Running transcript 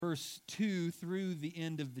verse 2 through the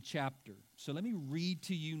end of the chapter. So let me read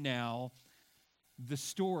to you now the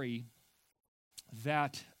story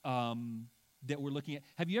that we're looking at.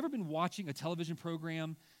 Have you ever been watching a television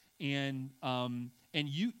program and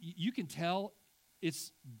you can tell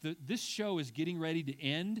this show is getting ready to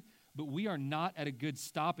end, but we are not at a good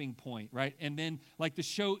stopping point, right? And then like the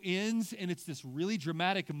show ends and it's this really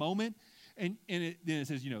dramatic moment, and then it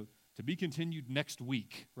says, to be continued next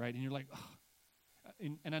week, right? And you're like, oh.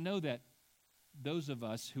 And I know that those of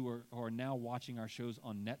us who are now watching our shows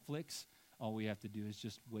on Netflix, all we have to do is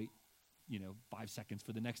just wait 5 seconds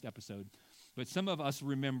for the next episode. But some of us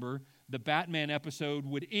remember the Batman episode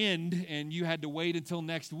would end and you had to wait until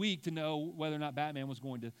next week to know whether or not Batman was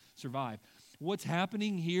going to survive. What's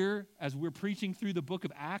happening here as we're preaching through the book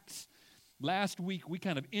of Acts, last week we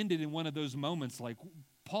kind of ended in one of those moments, like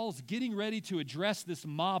Paul's getting ready to address this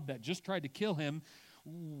mob that just tried to kill him.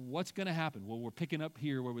 What's going to happen? Well, we're picking up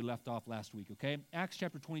here where we left off last week, okay? Acts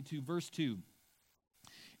chapter 22, verse 2.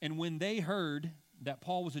 And when they heard that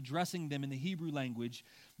Paul was addressing them in the Hebrew language,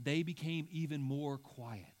 they became even more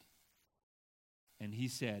quiet. And he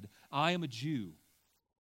said, I am a Jew,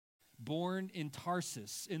 born in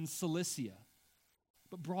Tarsus in Cilicia,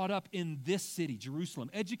 but brought up in this city, Jerusalem,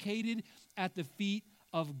 educated at the feet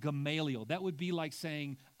of Gamaliel. That would be like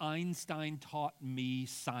saying Einstein taught me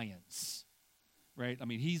science, right? I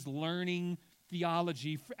mean, he's learning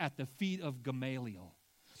theology at the feet of Gamaliel.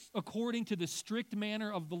 According to the strict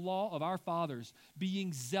manner of the law of our fathers,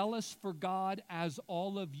 being zealous for God as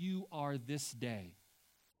all of you are this day.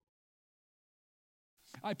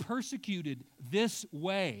 I persecuted this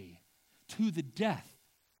way to the death,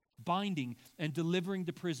 binding and delivering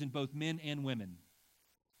to prison both men and women.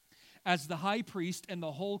 As the high priest and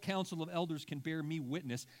the whole council of elders can bear me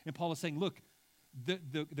witness. And Paul is saying, look,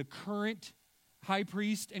 the current high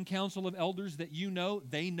priest and council of elders that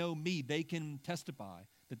they know me. They can testify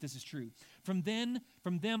that this is true. From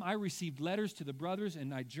them I received letters to the brothers,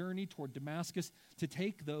 and I journeyed toward Damascus to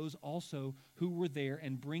take those also who were there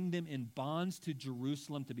and bring them in bonds to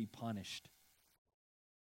Jerusalem to be punished.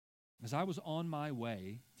 As I was on my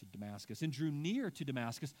way to Damascus and drew near to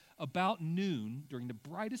Damascus, about noon, during the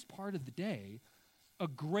brightest part of the day, a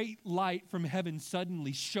great light from heaven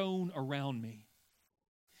suddenly shone around me.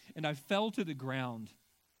 And I fell to the ground,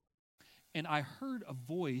 and I heard a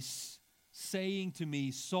voice saying to me,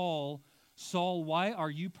 Saul, Saul, why are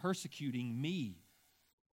you persecuting me?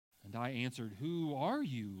 And I answered, who are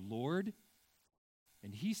you, Lord?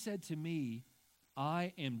 And he said to me,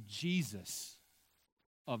 I am Jesus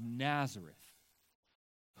of Nazareth,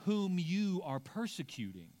 whom you are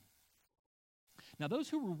persecuting. Now those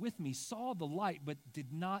who were with me saw the light, but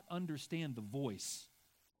did not understand the voice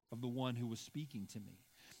of the one who was speaking to me.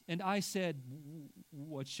 And I said,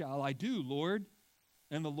 what shall I do, Lord?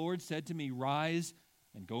 And the Lord said to me, rise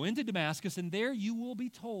and go into Damascus, and there you will be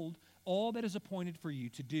told all that is appointed for you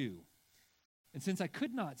to do. And since I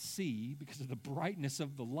could not see because of the brightness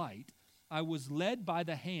of the light, I was led by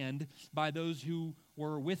the hand by those who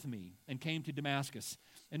were with me and came to Damascus.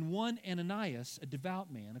 And one Ananias, a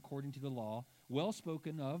devout man according to the law, well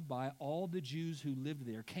spoken of by all the Jews who lived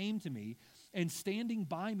there, came to me and standing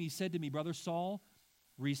by me said to me, Brother Saul,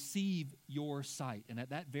 receive your sight. And at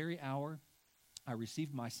that very hour, I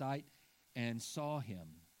received my sight and saw him.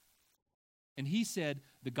 And he said,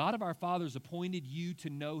 the God of our fathers appointed you to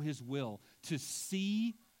know his will, to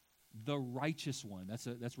see the righteous one.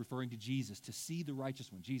 That's referring to Jesus, to see the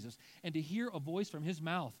righteous one, Jesus, and to hear a voice from his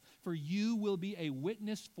mouth. For you will be a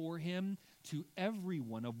witness for him to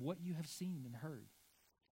everyone of what you have seen and heard.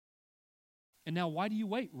 And now why do you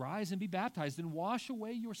wait? Rise and be baptized and wash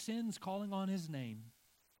away your sins, calling on his name.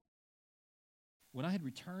 When I had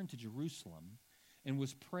returned to Jerusalem and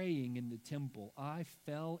was praying in the temple, I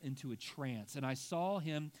fell into a trance, and I saw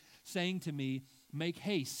him saying to me, make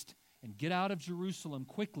haste and get out of Jerusalem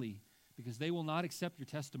quickly, because they will not accept your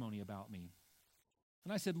testimony about me.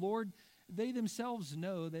 And I said, Lord, they themselves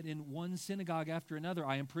know that in one synagogue after another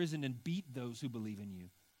I imprisoned and beat those who believe in you.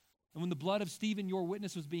 And when the blood of Stephen, your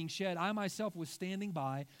witness, was being shed, I myself was standing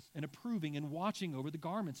by and approving and watching over the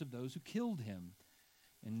garments of those who killed him.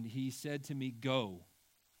 And he said to me, go,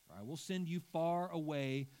 for I will send you far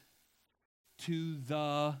away to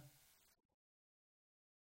the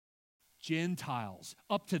Gentiles.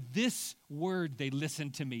 Up to this word they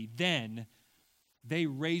listened to me. Then they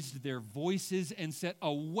raised their voices and said,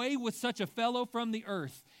 away with such a fellow from the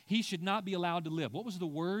earth. He should not be allowed to live. What was the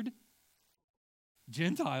word?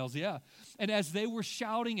 Gentiles, yeah. And as they were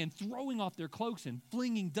shouting and throwing off their cloaks and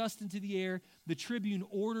flinging dust into the air, the tribune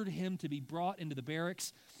ordered him to be brought into the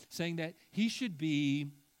barracks, saying that he should be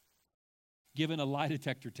given a lie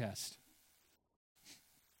detector test,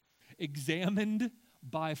 examined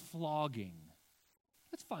by flogging.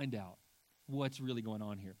 Let's find out what's really going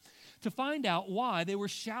on here. To find out why they were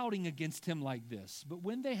shouting against him like this. But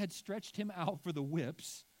when they had stretched him out for the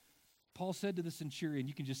whips, Paul said to the centurion,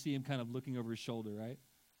 you can just see him kind of looking over his shoulder, right?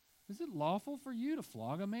 Is it lawful for you to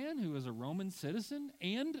flog a man who is a Roman citizen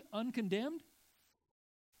and uncondemned?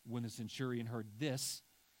 When the centurion heard this,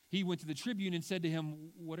 he went to the tribune and said to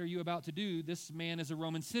him, what are you about to do? This man is a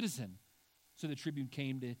Roman citizen. So the tribune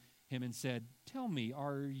came to him and said, tell me,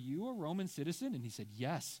 are you a Roman citizen? And he said,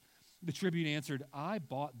 yes. The tribune answered, I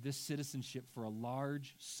bought this citizenship for a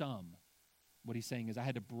large sum. What he's saying is, I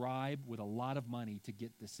had to bribe with a lot of money to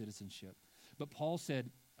get this citizenship. But Paul said,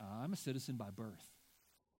 I'm a citizen by birth.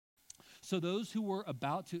 So those who were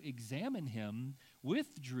about to examine him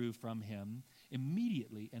withdrew from him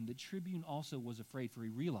immediately, and the tribune also was afraid, for he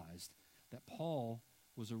realized that Paul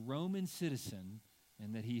was a Roman citizen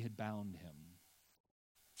and that he had bound him.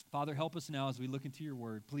 Father, help us now as we look into your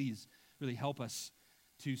word. Please really help us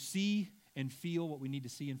to see and feel what we need to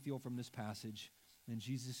see and feel from this passage. In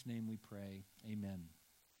Jesus' name we pray, amen.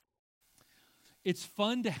 It's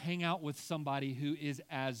fun to hang out with somebody who is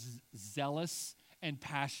as zealous and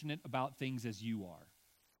passionate about things as you are,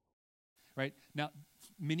 right? Now,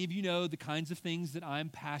 many of you know the kinds of things that I'm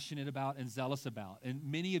passionate about and zealous about. And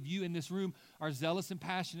many of you in this room are zealous and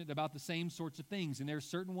passionate about the same sorts of things. And there are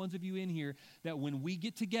certain ones of you in here that when we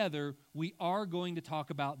get together, we are going to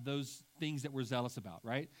talk about those things that we're zealous about,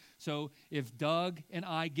 right? So if Doug and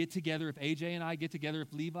I get together, if AJ and I get together,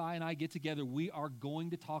 if Levi and I get together, we are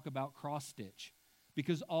going to talk about cross-stitch.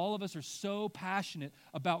 Because all of us are so passionate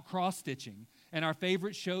about cross-stitching. And our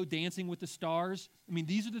favorite show, Dancing with the Stars, I mean,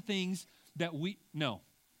 these are the things that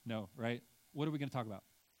no, right? What are we going to talk about?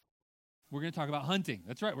 We're going to talk about hunting.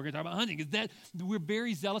 That's right, we're going to talk about hunting. We're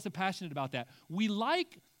very zealous and passionate about that. We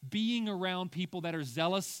like being around people that are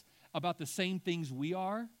zealous about the same things we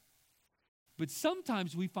are, but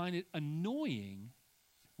sometimes we find it annoying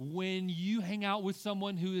when you hang out with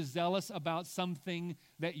someone who is zealous about something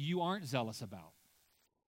that you aren't zealous about.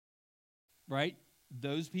 Right?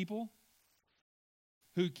 Those people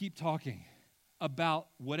who keep talking about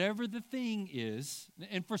whatever the thing is,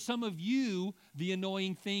 and for some of you, the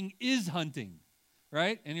annoying thing is hunting,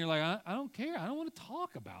 right? And you're like, I don't care. I don't want to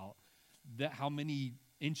talk about that. How many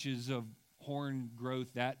inches of horn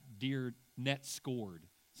growth that deer net scored.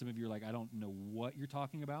 Some of you are like, I don't know what you're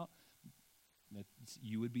talking about.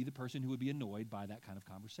 You would be the person who would be annoyed by that kind of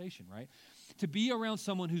conversation, right? To be around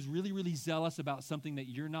someone who's really, really zealous about something that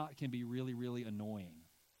you're not can be really, really annoying.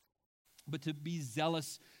 But to be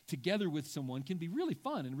zealous together with someone can be really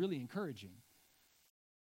fun and really encouraging.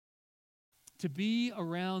 To be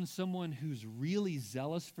around someone who's really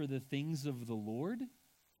zealous for the things of the Lord,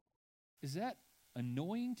 is that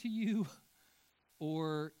annoying to you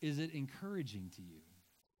or is it encouraging to you?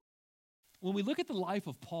 When we look at the life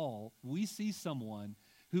of Paul, we see someone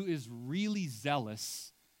who is really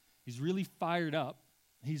zealous. He's really fired up.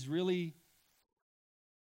 He's really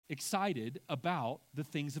excited about the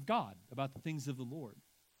things of God, about the things of the Lord.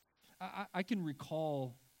 I can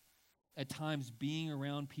recall at times being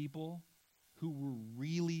around people who were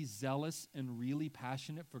really zealous and really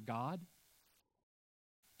passionate for God,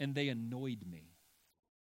 and they annoyed me.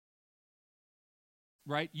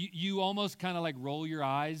 Right? You almost kind of like roll your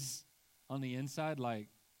eyes on the inside, like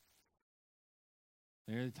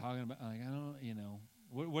they're talking about, like, I don't,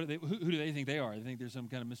 what are they? Who do they think they are? They think they're some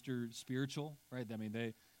kind of Mr. Spiritual, right? I mean,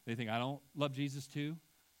 they think I don't love Jesus too.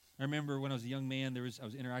 I remember when I was a young man, I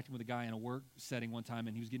was interacting with a guy in a work setting one time,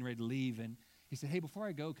 and he was getting ready to leave, and he said, "Hey, before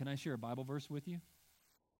I go, can I share a Bible verse with you?"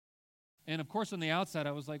 And of course, on the outside,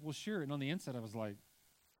 I was like, "Well, sure." And on the inside, I was like,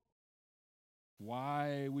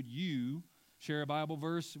 "Why would you share a Bible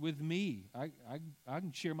verse with me? I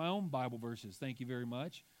can share my own Bible verses. Thank you very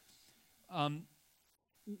much."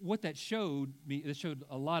 What that showed me, it showed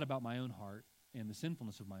a lot about my own heart and the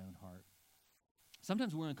sinfulness of my own heart.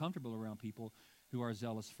 Sometimes we're uncomfortable around people who are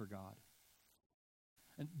zealous for God.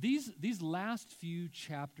 And these last few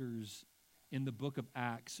chapters in the book of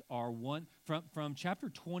Acts are from chapter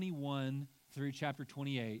 21 through chapter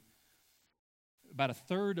 28. About a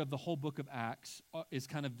third of the whole book of Acts is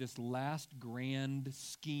kind of this last grand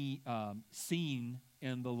scene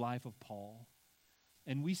in the life of Paul.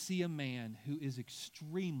 And we see a man who is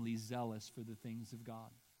extremely zealous for the things of God.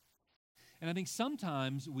 And I think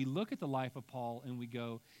sometimes we look at the life of Paul and we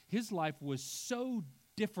go, his life was so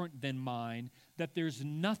different than mine that there's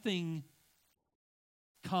nothing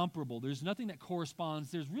comparable. There's nothing that corresponds.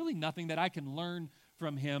 There's really nothing that I can learn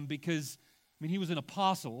from him because, I mean, he was an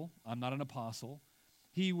apostle. I'm not an apostle.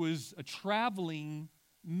 He was a traveling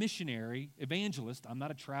missionary evangelist. I'm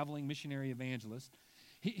not a traveling missionary evangelist.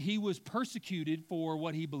 He was persecuted for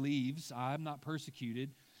what he believes. I'm not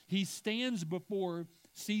persecuted. He stands before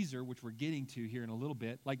Caesar, which we're getting to here in a little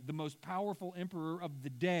bit, like the most powerful emperor of the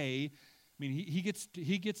day. I mean, he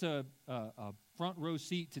gets a front row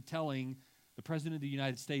seat to telling the President of the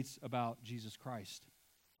United States about Jesus Christ.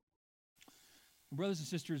 Brothers and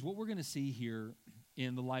sisters, what we're going to see here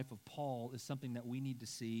in the life of Paul is something that we need to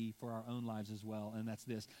see for our own lives as well, and that's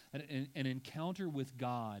this. An encounter with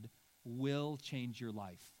God will change your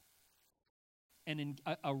life. And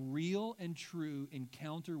a real and true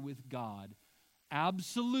encounter with God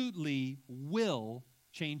absolutely will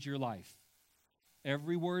change your life.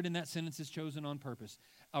 Every word in that sentence is chosen on purpose.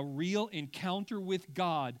 A real encounter with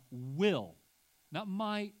God will, not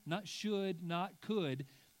might, not should, not could,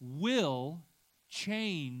 will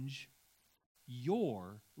change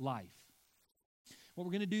your life. What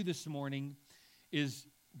we're going to do this morning is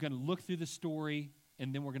we're going to look through the story,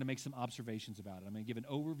 and then we're going to make some observations about it. I'm going to give an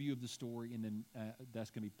overview of the story, and then that's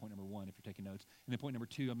going to be point number one if you're taking notes. And then point number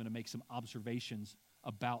two, I'm going to make some observations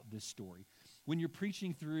about this story. When you're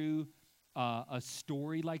preaching through a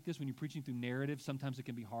story like this, when you're preaching through narrative, sometimes it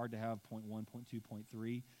can be hard to have point one, point two, point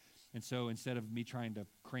three. And so instead of me trying to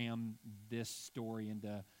cram this story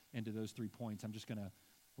into those 3 points,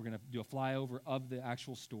 we're going to do a flyover of the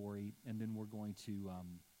actual story, and then we're going to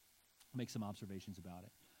make some observations about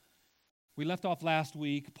it. We left off last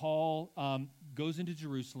week. Paul goes into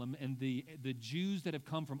Jerusalem, and the Jews that have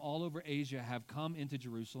come from all over Asia have come into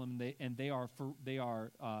Jerusalem, and they are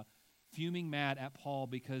fuming mad at Paul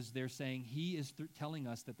because they're saying he is telling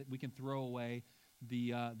us that we can throw away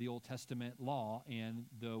the Old Testament law and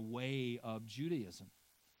the way of Judaism.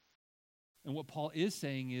 And what Paul is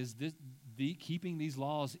saying is keeping these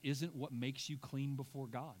laws isn't what makes you clean before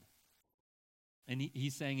God. And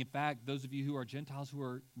he's saying, in fact, those of you who are Gentiles who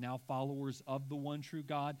are now followers of the one true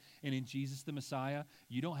God and in Jesus the Messiah,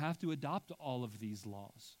 you don't have to adopt all of these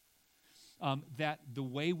laws. That the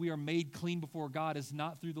way we are made clean before God is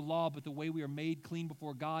not through the law, but the way we are made clean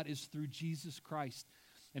before God is through Jesus Christ.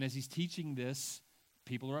 And as he's teaching this,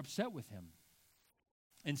 people are upset with him.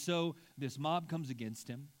 And so this mob comes against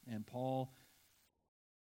him, and Paul,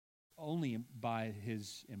 only by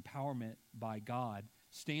his empowerment by God,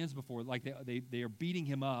 stands before, like they are beating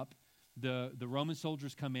him up. The Roman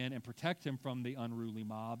soldiers come in and protect him from the unruly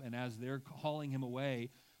mob, and as they're hauling him away,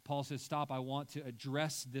 Paul says, "Stop, I want to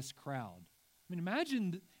address this crowd." I mean,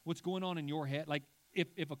 imagine what's going on in your head. Like,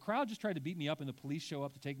 if a crowd just tried to beat me up and the police show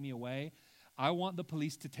up to take me away, I want the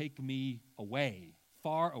police to take me away,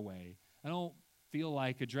 far away. I don't feel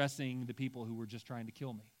like addressing the people who were just trying to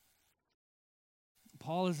kill me.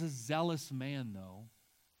 Paul is a zealous man, though,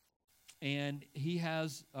 and he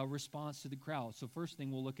has a response to the crowd. So first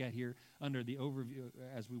thing we'll look at here under the overview,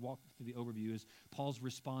 as we walk through the overview, is Paul's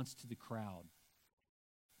response to the crowd.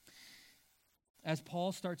 As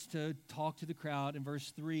Paul starts to talk to the crowd in verse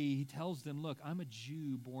 3, he tells them, look, I'm a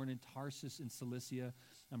Jew born in Tarsus in Cilicia.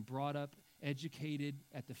 I'm brought up, educated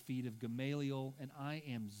at the feet of Gamaliel, and I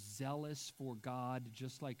am zealous for God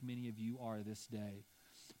just like many of you are this day.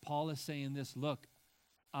 Paul is saying this, look,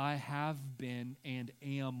 I have been and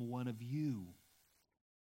am one of you.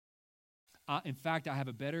 In fact, I'm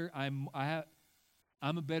a better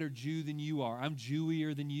Jew than you are. I'm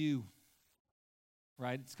Jewier than you.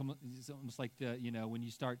 Right? It's almost like when you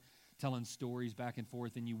start telling stories back and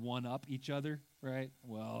forth and you one-up each other, right?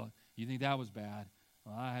 Well, you think that was bad.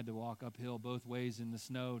 Well, I had to walk uphill both ways in the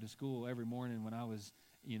snow to school every morning when I was,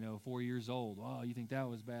 4 years old. Oh, you think that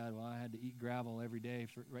was bad? Well, I had to eat gravel every day,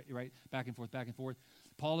 right? Back and forth, back and forth.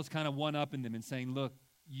 Paul is kind of one-upping them and saying, look,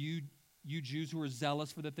 you Jews who are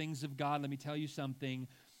zealous for the things of God, let me tell you something.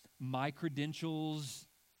 My credentials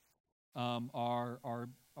are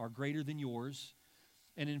greater than yours.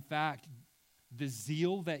 And in fact, the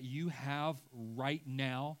zeal that you have right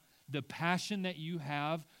now, the passion that you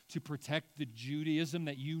have to protect the Judaism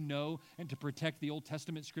that you know and to protect the Old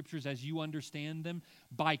Testament scriptures as you understand them,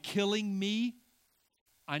 by killing me,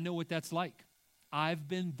 I know what that's like. I've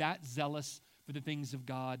been that zealous for the things of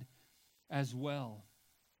God as well.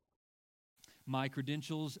 My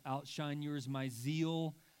credentials outshine yours. My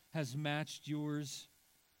zeal has matched yours.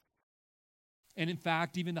 And in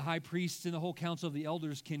fact, even the high priests and the whole council of the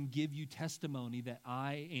elders can give you testimony that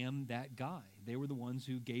I am that guy. They were the ones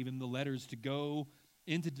who gave him the letters to go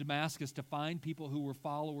into Damascus to find people who were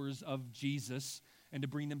followers of Jesus and to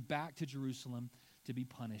bring them back to Jerusalem to be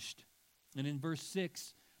punished. And in verse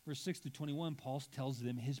 6 through 21, Paul tells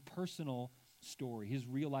them his personal story, his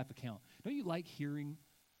real life account. Don't you like hearing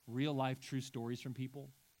real life true stories from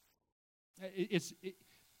people?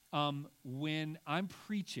 When I'm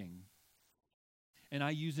preaching and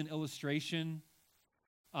I use an illustration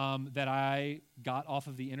that I got off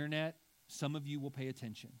of the internet, some of you will pay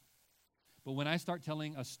attention. But when I start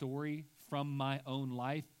telling a story from my own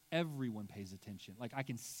life, everyone pays attention. Like, I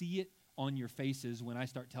can see it on your faces when I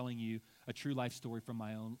start telling you a true life story from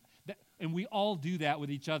my own. And we all do that with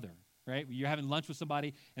each other, right? You're having lunch with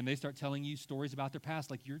somebody and they start telling you stories about their past,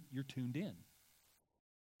 like you're tuned in.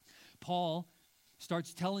 Paul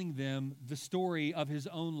starts telling them the story of his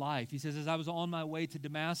own life. He says, as I was on my way to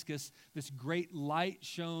Damascus, this great light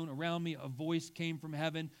shone around me. A voice came from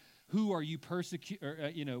heaven. Who are you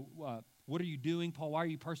what are you doing, Paul? Why are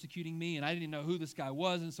you persecuting me? And I didn't know who this guy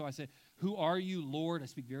was. And so I said, who are you, Lord? I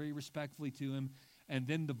speak very respectfully to him. And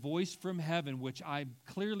then the voice from heaven, which I'm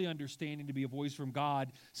clearly understanding to be a voice from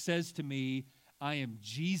God, says to me, I am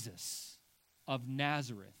Jesus of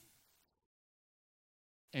Nazareth.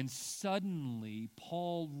 And suddenly,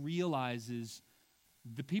 Paul realizes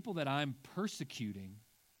the people that I'm persecuting,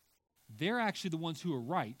 they're actually the ones who are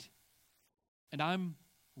right, and I'm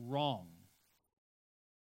wrong.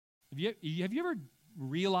 Have you ever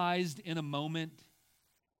realized in a moment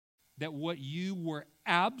that what you were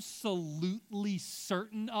absolutely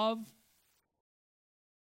certain of,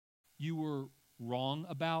 you were wrong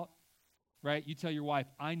about? Right? You tell your wife,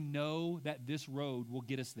 I know that this road will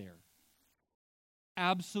get us there.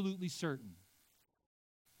 Absolutely certain,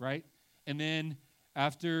 right? And then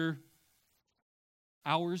after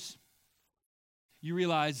hours, you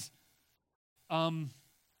realize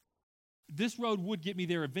this road would get me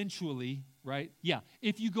there eventually, right? Yeah,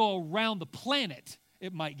 if you go around the planet,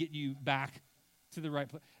 it might get you back to the right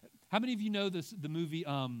place. How many of you know the movie,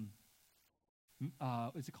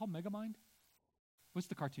 is it called Megamind? What's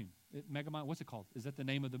the cartoon? Megamind, what's it called? Is that the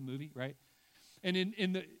name of the movie, right? And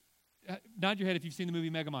in the... nod your head if you've seen the movie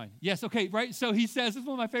Megamind. Yes, okay, right? So he says, this is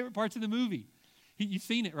one of my favorite parts of the movie. You've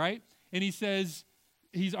seen it, right? And he says,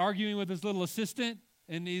 he's arguing with his little assistant,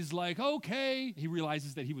 and he's like, okay. He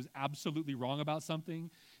realizes that he was absolutely wrong about something.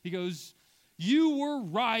 He goes, you were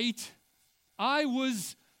right. I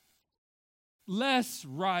was less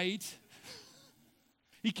right.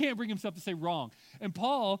 He can't bring himself to say wrong. And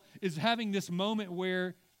Paul is having this moment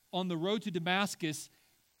where on the road to Damascus,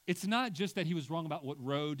 it's not just that he was wrong about what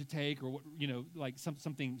road to take or what, like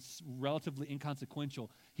something relatively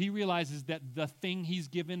inconsequential. He realizes that the thing he's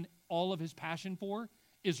given all of his passion for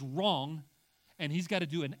is wrong, and he's got to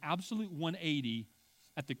do an absolute 180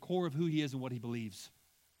 at the core of who he is and what he believes.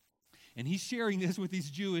 And he's sharing this with these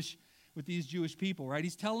Jewish people, right?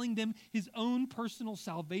 He's telling them his own personal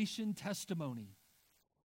salvation testimony.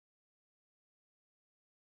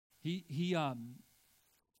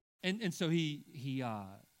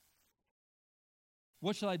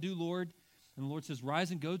 What shall I do, Lord? And the Lord says,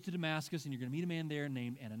 rise and go to Damascus, and you're going to meet a man there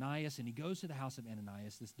named Ananias. And he goes to the house of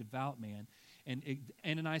Ananias, this devout man. And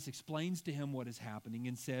Ananias explains to him what is happening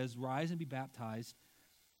and says, rise and be baptized.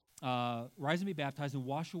 Rise and be baptized and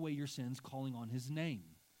wash away your sins, calling on his name.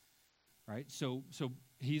 Right? So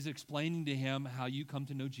he's explaining to him how you come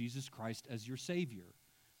to know Jesus Christ as your Savior.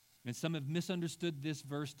 And some have misunderstood this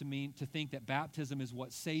verse to think that baptism is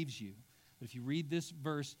what saves you. But if you read this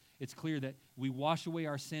verse, it's clear that we wash away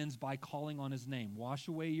our sins by calling on his name. Wash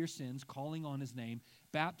away your sins, calling on his name.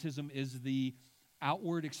 Baptism is the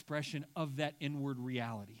outward expression of that inward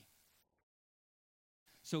reality.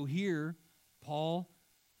 So here, Paul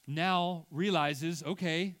now realizes,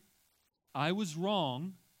 okay, I was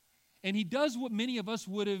wrong. And he does what many of us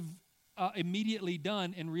would have immediately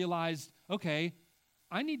done and realized, okay,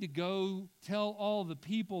 I need to go tell all the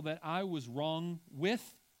people that I was wrong with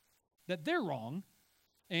that they're wrong,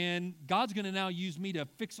 and God's going to now use me to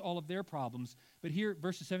fix all of their problems. But here,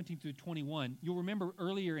 verses 17 through 21, you'll remember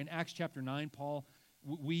earlier in Acts chapter 9,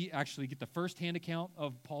 we actually get the first-hand account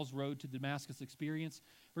of Paul's road to Damascus experience.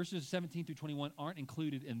 Verses 17 through 21 aren't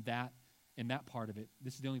included in that part of it.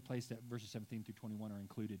 This is the only place that verses 17 through 21 are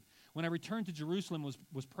included. When I returned to Jerusalem,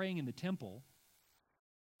 was praying in the temple,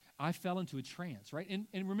 I fell into a trance, right?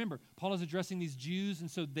 And remember, Paul is addressing these Jews,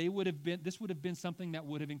 and so this would have been something that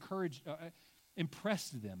would have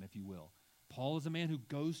impressed them, if you will. Paul is a man who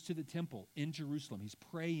goes to the temple in Jerusalem. He's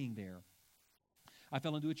praying there. I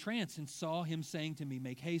fell into a trance and saw him saying to me,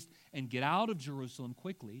 make haste and get out of Jerusalem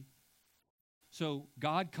quickly. So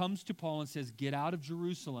God comes to Paul and says, get out of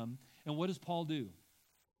Jerusalem. And what does Paul do?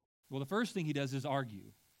 Well, the first thing he does is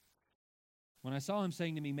argue. When I saw him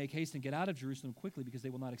saying to me, make haste and get out of Jerusalem quickly because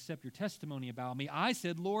they will not accept your testimony about me, I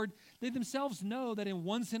said, Lord, they themselves know that in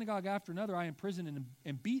one synagogue after another I imprisoned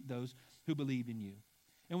and beat those who believed in you.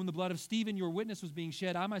 And when the blood of Stephen, your witness, was being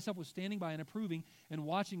shed, I myself was standing by and approving and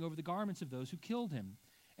watching over the garments of those who killed him.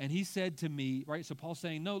 And he said to me," right? So Paul's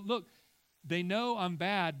saying, "No, look, they know I'm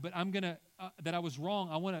bad, but I'm gonna that I was wrong.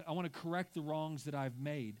 I want to correct the wrongs that I've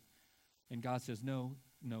made." And God says, "No,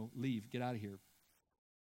 leave, get out of here."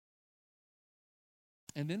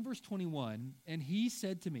 And then verse 21, "And he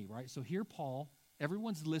said to me," right? So here Paul,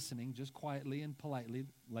 everyone's listening just quietly and politely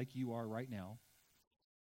like you are right now.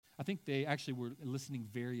 I think they actually were listening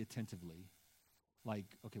very attentively.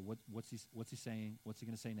 Like, okay, what's he saying? What's he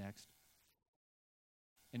going to say next?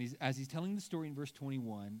 And as he's telling the story in verse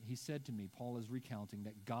 21, he said to me, Paul is recounting,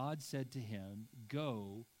 that God said to him,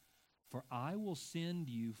 "Go, for I will send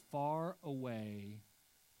you far away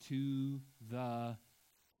to the,"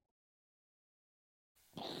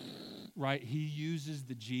 right? He uses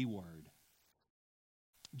the G word.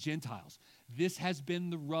 Gentiles. This has been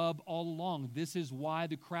the rub all along. This is why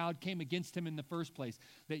the crowd came against him in the first place.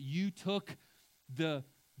 That you took the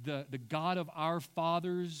God of our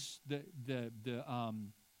fathers, the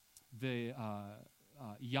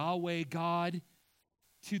Yahweh God,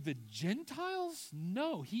 to the Gentiles?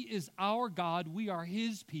 No, he is our God. We are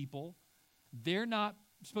his people. They're not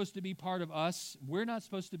supposed to be part of us. We're not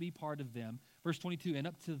supposed to be part of them. Verse 22, "And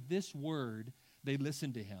up to this word, they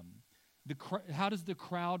listened to him." How does the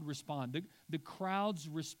crowd respond? The crowd's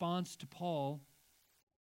response to Paul,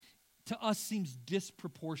 to us, seems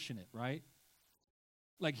disproportionate, right?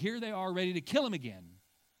 Like here they are ready to kill him again.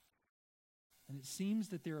 And it seems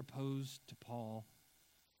that they're opposed to Paul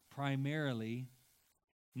primarily,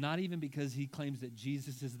 not even because he claims that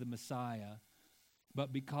Jesus is the Messiah,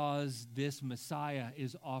 but because this Messiah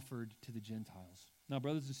is offered to the Gentiles. Now,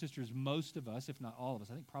 brothers and sisters, most of us, if not all of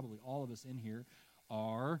us, I think probably all of us in here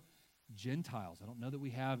are Gentiles. I don't know that we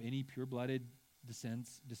have any pure-blooded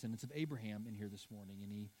descendants of Abraham in here this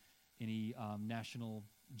morning, any national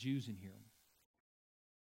Jews in here.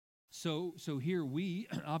 So here we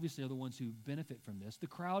obviously are the ones who benefit from this. The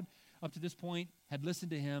crowd up to this point had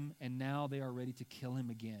listened to him, and now they are ready to kill him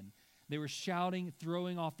again. They were shouting,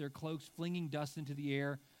 throwing off their cloaks, flinging dust into the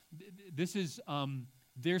air. This is,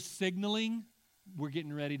 they're signaling, we're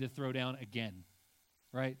getting ready to throw down again,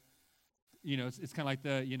 right? You know, it's kind of like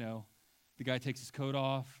the guy takes his coat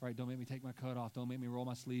off, right? Don't make me take my coat off. Don't make me roll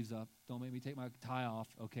my sleeves up. Don't make me take my tie off.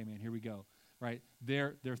 Okay, man, here we go. Right?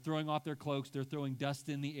 They're throwing off their cloaks. They're throwing dust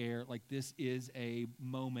in the air. Like this is a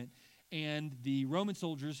moment. And the Roman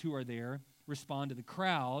soldiers who are there respond to the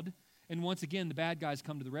crowd. And once again, the bad guys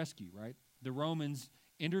come to the rescue, right? The Romans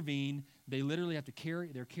intervene. They literally have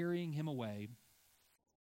to they're carrying him away.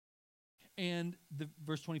 And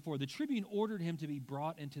verse 24, "The tribune ordered him to be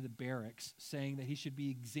brought into the barracks, saying that he should be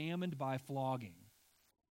examined by flogging."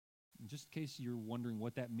 And just in case you're wondering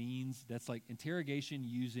what that means, that's like interrogation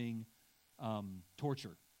using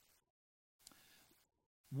torture.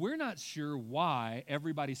 We're not sure why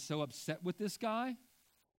everybody's so upset with this guy.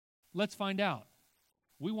 Let's find out.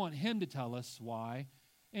 We want him to tell us why.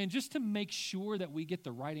 And just to make sure that we get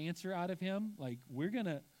the right answer out of him, like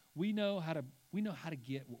we know how to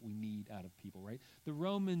get what we need out of people, right? The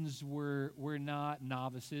Romans were not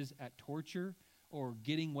novices at torture or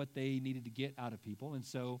getting what they needed to get out of people. And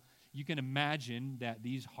so you can imagine that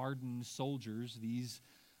these hardened soldiers,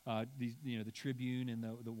 the tribune and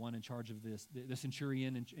the one in charge of this, the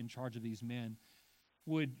centurion in charge of these men,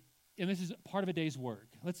 would, and this is part of a day's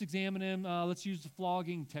work. Let's examine him. Let's use the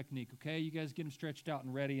flogging technique, okay? You guys get him stretched out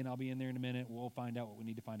and ready, and I'll be in there in a minute. We'll find out what we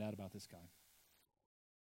need to find out about this guy.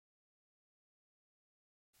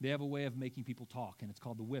 They have a way of making people talk, and it's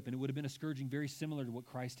called the whip. And it would have been a scourging very similar to what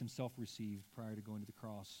Christ himself received prior to going to the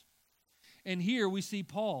cross. And here we see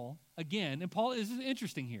Paul again, and Paul is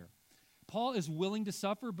interesting here. Paul is willing to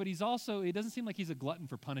suffer, but he's also, it doesn't seem like he's a glutton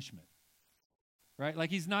for punishment, right? Like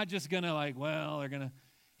he's not just going to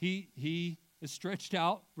he is stretched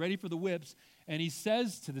out, ready for the whips, and he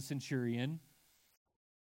says to the centurion,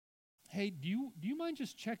 "Hey, do you mind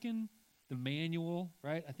just checking the manual,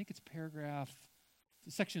 right? I think it's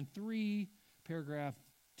section 3, paragraph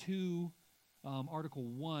 2, article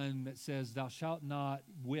 1 that says, 'Thou shalt not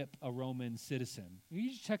whip a Roman citizen.' Can you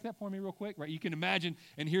just check that for me real quick?" Right? You can imagine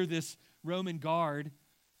and hear this Roman guard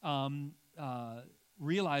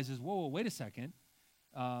realizes, whoa, wait a second.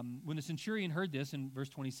 When the centurion heard this in verse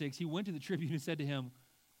 26, he went to the tribune and said to him,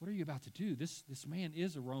 "What are you about to do? This man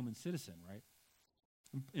is a Roman citizen," right?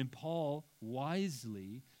 And Paul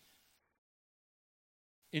wisely,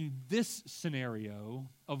 in this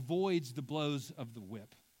scenario, avoids the blows of the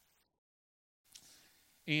whip.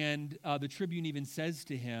 And the tribune even says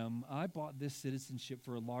to him, "I bought this citizenship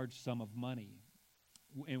for a large sum of money."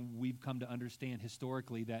 and we've come to understand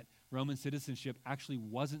historically that Roman citizenship actually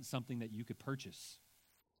wasn't something that you could purchase.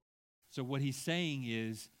 So what he's saying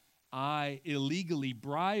is, I illegally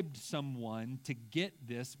bribed someone to get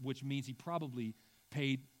this, which means he probably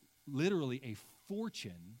paid literally a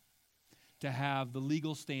fortune to have the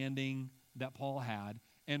legal standing that Paul had.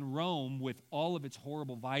 And Rome, with all of its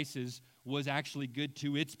horrible vices, was actually good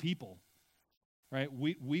to its people. Right?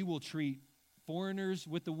 We will treat foreigners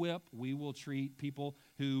with the whip. We will treat people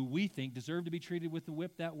who we think deserve to be treated with the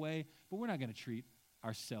whip that way, but we're not going to treat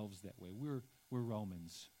ourselves that way. We're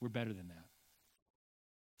Romans. We're better than that.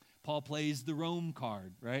 Paul plays the Rome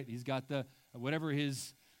card, right? He's got the whatever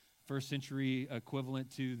his first century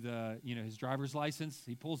equivalent to the his driver's license.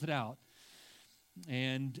 He pulls it out,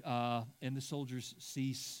 and the soldiers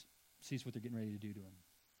cease what they're getting ready to do to him.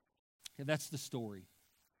 Okay, that's the story.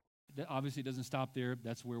 That obviously doesn't stop there.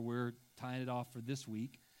 That's where we're tying it off for this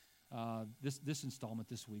week, this installment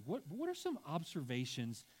this week. What are some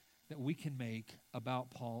observations that we can make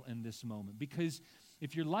about Paul in this moment? Because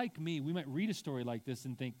if you're like me, we might read a story like this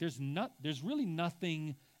and think there's really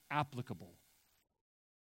nothing applicable.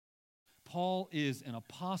 Paul is an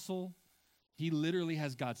apostle. He literally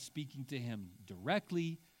has God speaking to him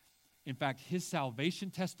directly. In fact, his salvation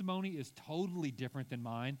testimony is totally different than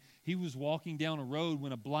mine. He was walking down a road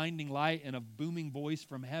when a blinding light and a booming voice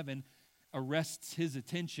from heaven arrests his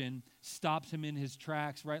attention, stops him in his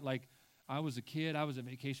tracks, right? Like, I was a kid. I was at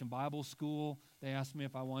Vacation Bible School. They asked me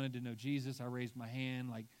if I wanted to know Jesus. I raised my hand.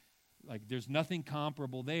 Like there's nothing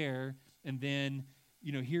comparable there. And then,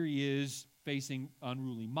 here he is facing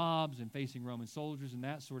unruly mobs and facing Roman soldiers and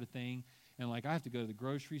that sort of thing. And I have to go to the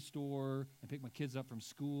grocery store and pick my kids up from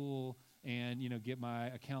school and, get my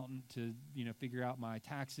accountant to, figure out my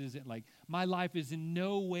taxes. And my life is in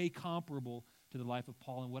no way comparable to the life of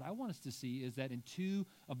Paul. And what I want us to see is that in two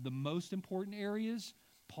of the most important areas,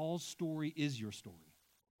 Paul's story is your story.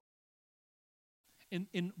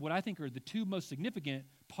 In what I think are the two most significant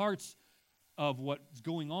parts of what's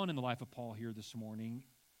going on in the life of Paul here this morning,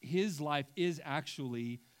 his life is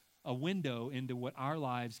actually a window into what our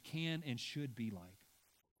lives can and should be like.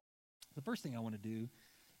 The first thing I want to do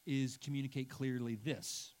is communicate clearly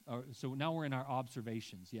this. So now we're in our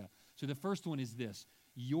observations. Yeah. So the first one is this.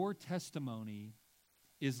 Your testimony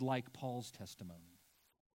is like Paul's testimony.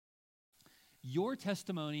 Your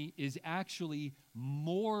testimony is actually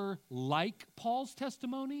more like Paul's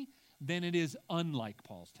testimony than it is unlike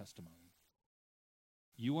Paul's testimony.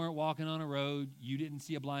 You weren't walking on a road. You didn't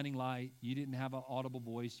see a blinding light. You didn't have an audible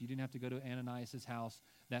voice. You didn't have to go to Ananias' house,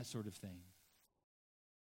 that sort of thing.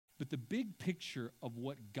 But the big picture of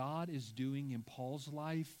what God is doing in Paul's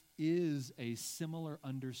life is a similar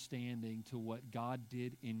understanding to what God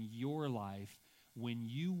did in your life when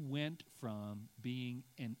you went from being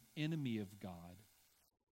an enemy of God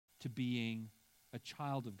to being a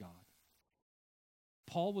child of God.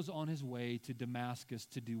 Paul was on his way to Damascus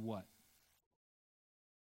to do what?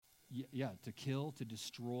 To kill, to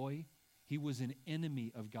destroy. He was an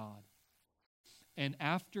enemy of God. And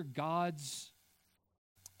after God's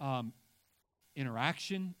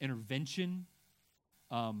intervention,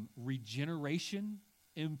 regeneration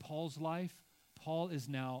in Paul's life, Paul is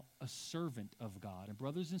now a servant of God. And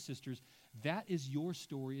brothers and sisters, that is your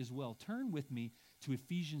story as well. Turn with me to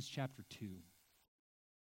Ephesians chapter 2.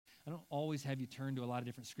 I don't always have you turn to a lot of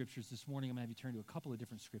different scriptures. This morning I'm going to have you turn to a couple of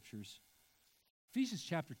different scriptures. Ephesians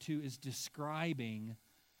chapter 2 is describing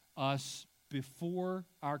us before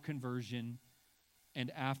our conversion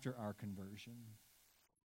and after our conversion.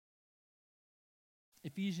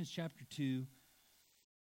 Ephesians chapter 2,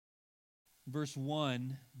 verse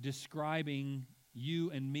 1, describing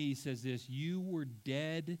you and me, says this: you were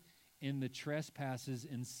dead in the trespasses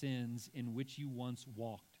and sins in which you once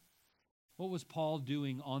walked. What was Paul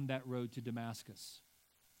doing on that road to Damascus?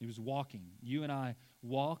 He was walking. You and I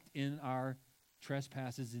walked in our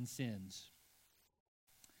trespasses and sins.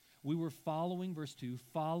 We were following, verse 2,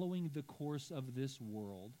 following the course of this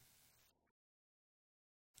world,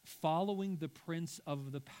 following the prince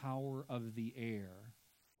of the power of the air,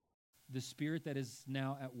 the spirit that is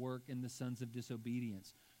now at work in the sons of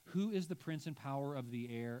disobedience. Who is the prince and power of the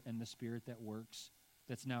air and the spirit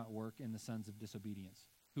that's now at work in the sons of disobedience?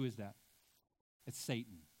 Who is that? It's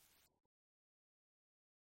Satan.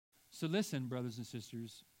 So listen, brothers and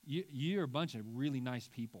sisters, you're a bunch of really nice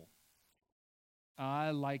people. I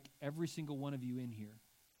like every single one of you in here,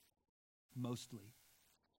 mostly.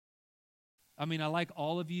 I mean, I like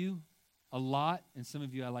all of you a lot, and some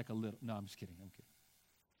of you I like a little. No, I'm just kidding. I'm kidding.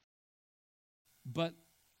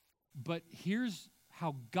 But here's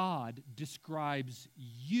how God describes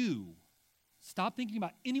you Stop thinking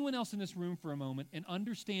about anyone else in this room for a moment and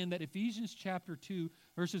understand that Ephesians chapter 2,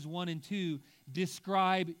 verses 1 and 2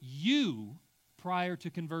 describe you prior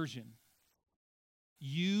to conversion.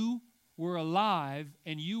 You were alive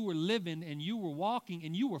and you were living and you were walking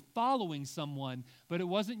and you were following someone, but it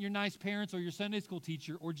wasn't your nice parents or your Sunday school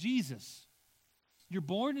teacher or Jesus. You're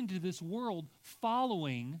born into this world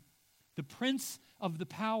following the prince of the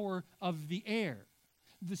power of the air,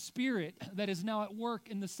 the spirit that is now at work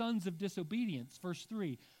in the sons of disobedience. Verse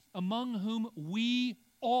 3, among whom we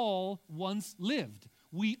all once lived.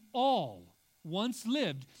 We all once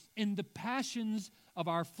lived in the passions of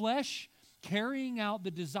our flesh, carrying out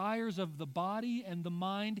the desires of the body and the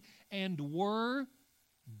mind, and were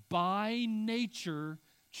by nature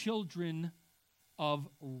children of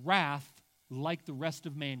wrath like the rest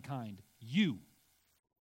of mankind. You.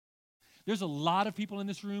 There's a lot of people in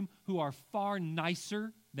this room who are far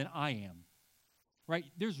nicer than I am, right?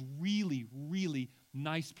 There's really, really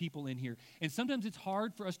nice people in here. And sometimes it's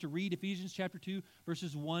hard for us to read Ephesians chapter 2,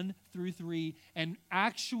 verses 1 through 3, and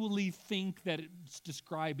actually think that it's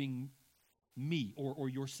describing me or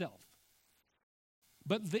yourself.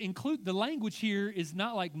 But the language here is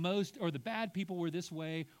not like most, or the bad people were this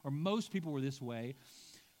way, or most people were this way.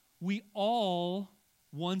 We all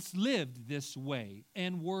once lived this way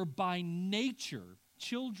and were by nature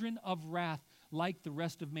children of wrath like the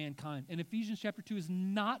rest of mankind. And Ephesians chapter 2 is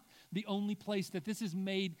not the only place that this is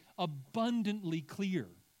made abundantly clear.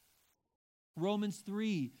 Romans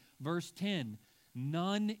 3, verse 10,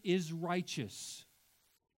 none is righteous.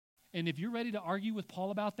 And if you're ready to argue with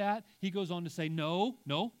Paul about that, he goes on to say, no,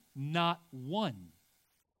 not one.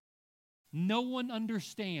 No one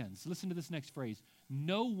understands. Listen to this next phrase.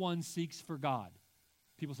 No one seeks for God.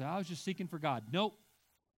 People say, I was just seeking for God. Nope.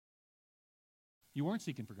 You weren't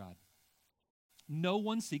seeking for God. No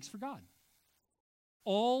one seeks for God.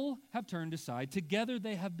 All have turned aside. Together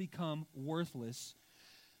they have become worthless.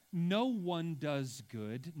 No one does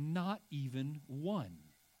good, not even one.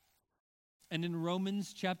 And in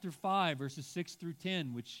Romans chapter 5, verses 6 through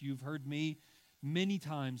 10, which you've heard me many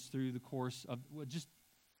times through the course of, just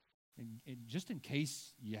in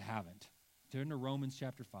case you haven't, turn to Romans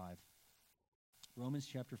chapter 5. Romans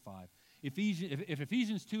chapter 5. If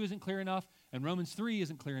Ephesians 2 isn't clear enough and Romans 3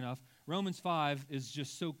 isn't clear enough, Romans 5 is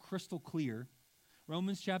just so crystal clear.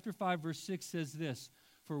 Romans chapter 5, verse 6 says this,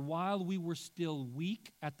 for while we were still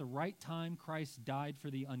weak, at the right time Christ died for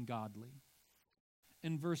the ungodly.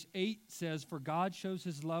 And verse 8 says, for God shows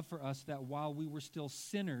his love for us that while we were still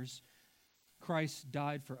sinners, Christ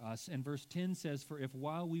died for us. And verse 10 says, for if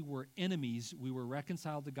while we were enemies, we were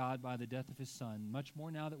reconciled to God by the death of his Son, much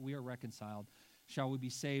more now that we are reconciled, shall we be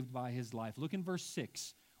saved by his life. Look in verse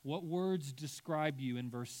 6. What words describe you in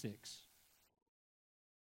verse 6?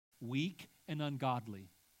 Weak and ungodly.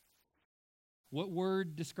 What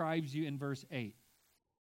word describes you in verse 8?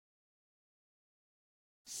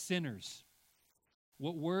 Sinners.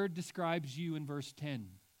 What word describes you in verse 10?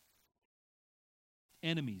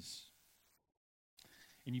 Enemies.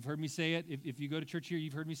 And you've heard me say it. If you go to church here,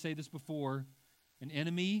 you've heard me say this before. An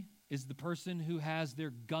enemy is the person who has their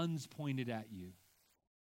guns pointed at you.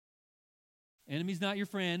 Enemy's not your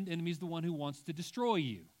friend. Enemy's the one who wants to destroy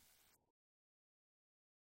you.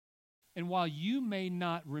 And while you may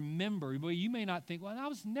not remember, you may not think, well, I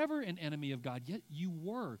was never an enemy of God, yet you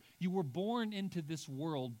were. You were born into this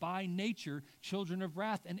world by nature, children of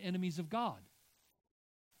wrath and enemies of God.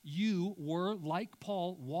 You were, like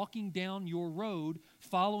Paul, walking down your road,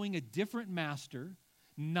 following a different master,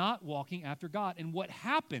 not walking after God. And what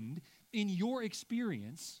happened in your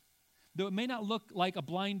experience, though it may not look like a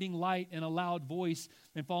blinding light and a loud voice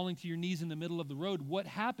and falling to your knees in the middle of the road, what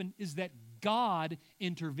happened is that God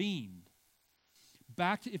intervened.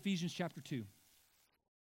 Back to Ephesians chapter 2.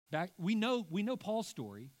 We know Paul's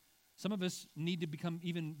story. Some of us need to become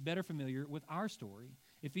even better familiar with our story.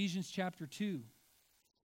 Ephesians chapter 2.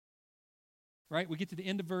 Right? We get to the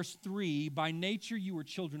end of verse 3. By nature you were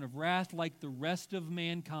children of wrath like the rest of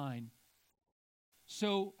mankind.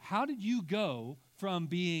 So how did you go from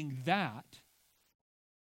being that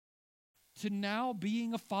to now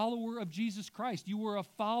being a follower of Jesus Christ? You were a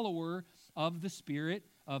follower of the spirit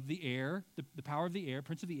of the air, the power of the air,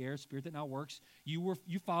 prince of the air, spirit that now works. You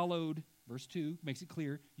followed, verse 2 makes it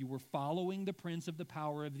clear, you were following the prince of the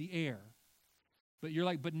power of the air. But you're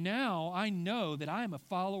like, but now I know that I am a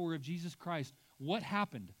follower of Jesus Christ. What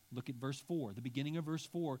happened? Look at verse 4. The beginning of verse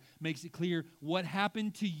 4 makes it clear what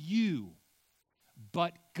happened to you,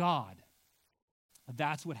 but God.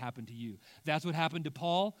 That's what happened to you. That's what happened to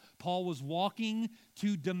Paul. Paul was walking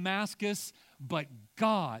to Damascus, but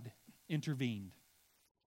God intervened.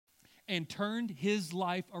 and turned his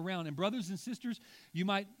life around. And brothers and sisters, you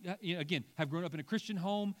might, again, have grown up in a Christian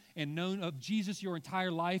home and known of Jesus your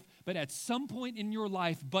entire life, but at some point in your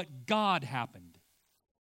life, but God happened.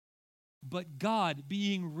 But God,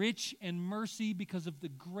 being rich in mercy because of the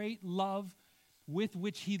great love with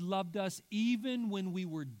which he loved us, even when we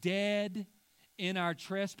were dead in our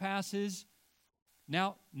trespasses.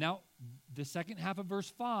 Now, the second half of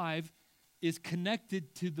verse 5 is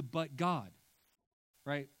connected to the but God,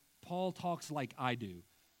 right? Paul talks like I do.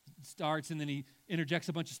 Starts and then he interjects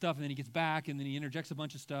a bunch of stuff and then he gets back and then he interjects a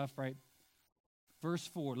bunch of stuff, right? Verse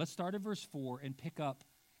 4. Let's start at verse 4 and pick up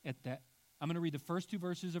at that. I'm going to read the first two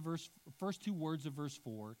words of verse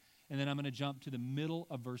 4, and then I'm going to jump to the middle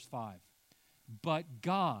of verse 5. But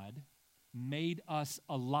God made us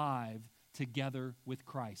alive together with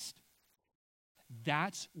Christ.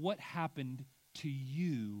 That's what happened to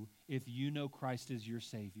you if you know Christ as your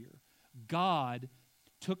Savior. God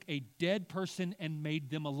took a dead person and made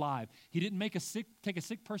them alive. He didn't take a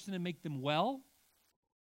sick person and make them well.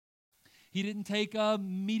 He didn't take a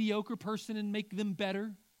mediocre person and make them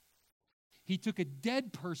better. He took a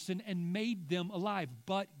dead person and made them alive.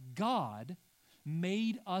 But God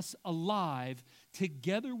made us alive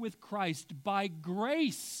together with Christ. By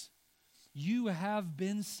grace, you have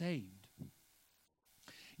been saved.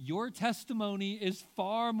 Your testimony is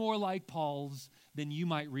far more like Paul's than you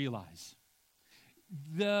might realize.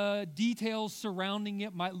 The details surrounding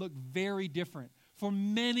it might look very different. For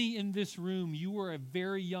many in this room, you were a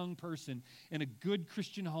very young person in a good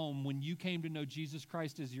Christian home when you came to know Jesus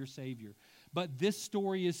Christ as your Savior. But this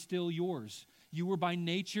story is still yours. You were by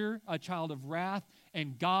nature a child of wrath,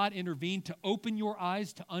 and God intervened to open your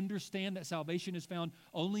eyes to understand that salvation is found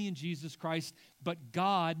only in Jesus Christ. But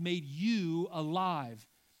God made you alive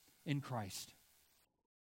in Christ.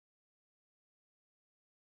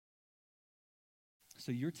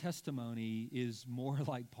 So your testimony is more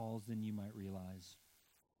like Paul's than you might realize.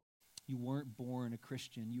 You weren't born a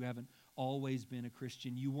Christian. You haven't always been a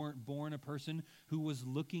Christian. You weren't born a person who was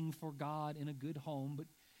looking for God in a good home, but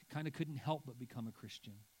kind of couldn't help but become a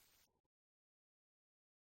Christian.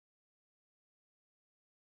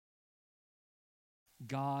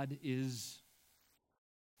 God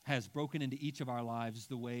has broken into each of our lives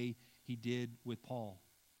the way he did with Paul.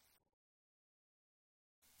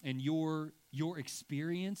 And your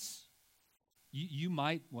experience, you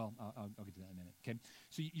might, well, I'll get to that in a minute, okay?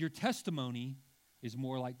 So your testimony is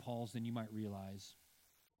more like Paul's than you might realize.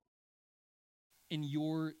 And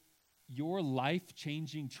your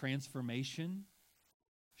life-changing transformation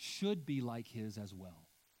should be like his as well.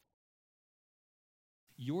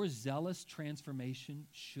 Your zealous transformation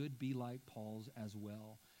should be like Paul's as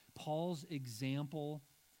well. Paul's example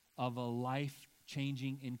of a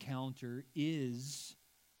life-changing encounter is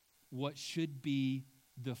what should be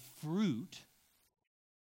the fruit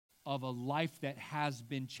of a life that has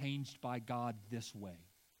been changed by God this way.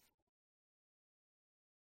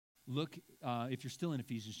 Look, if you're still in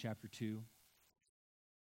Ephesians chapter 2,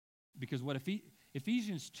 because what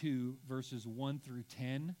Ephesians 2, verses 1 through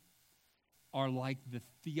 10, are like the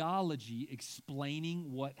theology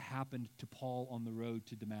explaining what happened to Paul on the road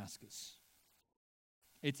to Damascus.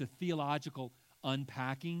 It's a theological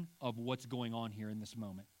unpacking of what's going on here in this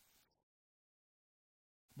moment.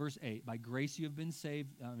 Verse 8, by grace you have been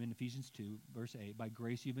saved, in Ephesians 2, verse 8, by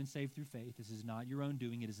grace you have been saved through faith. This is not your own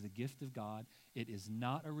doing. It is the gift of God. It is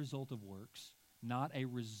not a result of works, not a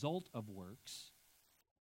result of works.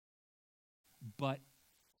 But,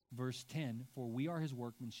 verse 10, for we are his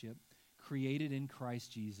workmanship, created in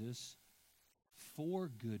Christ Jesus for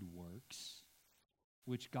good works,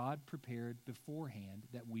 which God prepared beforehand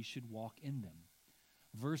that we should walk in them.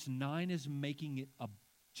 Verse 9 is making it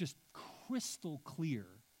just crystal clear.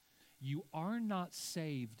 You are not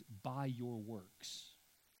saved by your works.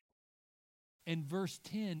 And verse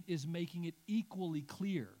 10 is making it equally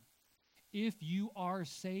clear. If you are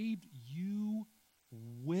saved, you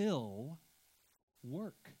will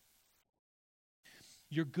work.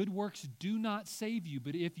 Your good works do not save you,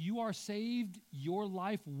 but if you are saved, your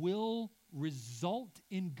life will result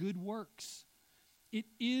in good works. It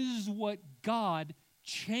is what God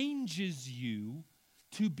changes you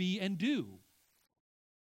to be and do.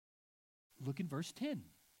 Look in verse 10.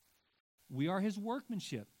 We are his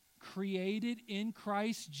workmanship, created in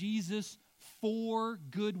Christ Jesus for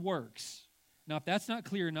good works. Now, if that's not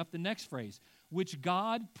clear enough, the next phrase, which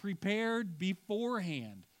God prepared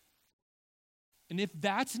beforehand. And if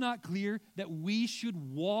that's not clear, that we should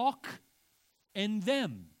walk in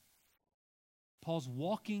them. Paul's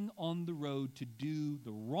walking on the road to do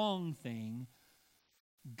the wrong thing,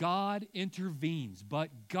 God intervenes, but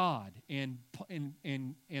God, and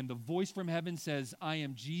the voice from heaven says, I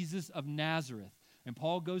am Jesus of Nazareth. And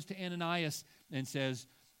Paul goes to Ananias and says,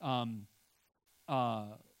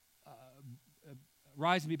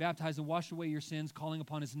 rise and be baptized and wash away your sins, calling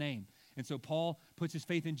upon his name. And so Paul puts his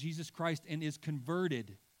faith in Jesus Christ and is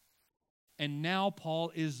converted. And now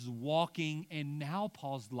Paul is walking, and now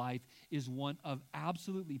Paul's life is one of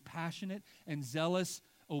absolutely passionate and zealous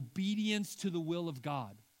obedience to the will of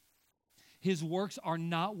God. His works are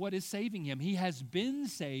not what is saving him. He has been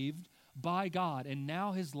saved by God, and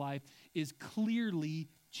now his life is clearly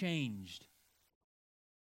changed.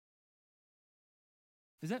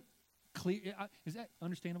 Is that clear? Is that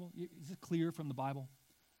understandable? Is it clear from the Bible?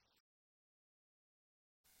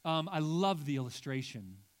 I love the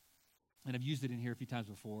illustration, and I've used it in here a few times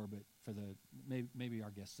before, but for the maybe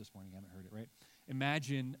our guests this morning haven't heard it, right?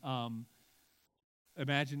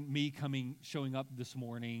 Imagine me showing up this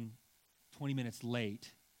morning 20 minutes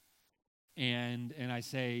late, and I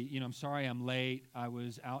say, I'm sorry I'm late. I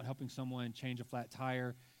was out helping someone change a flat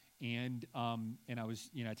tire, and I was,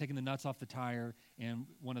 taking the nuts off the tire, and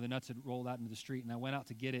one of the nuts had rolled out into the street, and I went out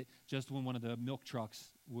to get it just when one of the milk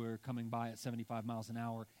trucks were coming by at 75 miles an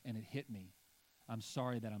hour, and it hit me. I'm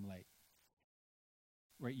sorry that I'm late.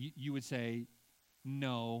 Right? You would say,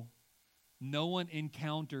 no one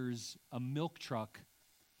encounters a milk truck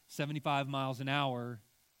 75 miles an hour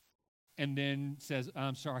and then says,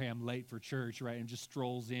 I'm sorry I'm late for church, right? And just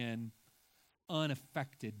strolls in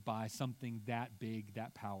unaffected by something that big,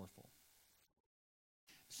 that powerful.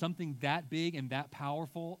 Something that big and that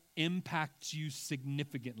powerful impacts you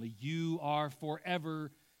significantly. You are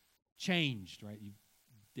forever changed, right?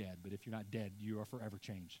 You're dead, but if you're not dead, you are forever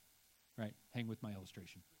changed, right? Hang with my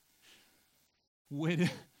illustration.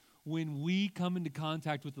 When we come into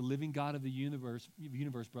contact with the living God of the universe,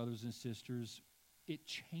 brothers and sisters, it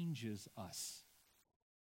changes us.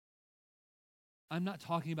 I'm not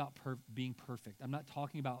talking about being perfect. I'm not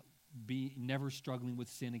talking about never struggling with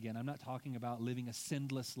sin again. I'm not talking about living a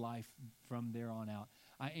sinless life from there on out.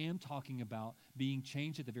 I am talking about being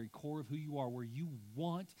changed at the very core of who you are, where you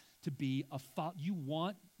want to be you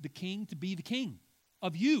want the king to be the king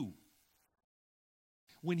of you.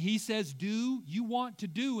 When he says do, you want to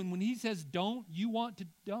do. And when he says don't, you want to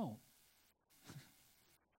don't.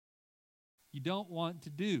 You don't want to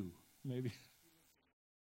do, maybe.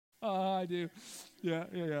 Oh, I do.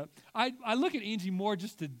 Yeah. I look at Angie more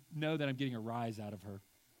just to know that I'm getting a rise out of her.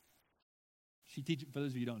 She teaches, for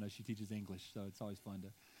those of you who don't know, she teaches English, so it's always fun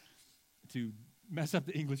to mess up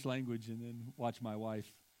the English language and then watch my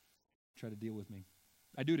wife try to deal with me.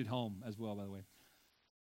 I do it at home as well, by the way.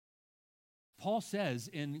 Paul says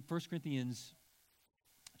in 1 Corinthians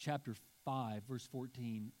chapter 5, verse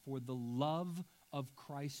 14, for the love of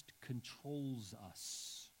Christ controls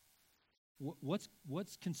us.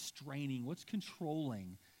 What's constraining? What's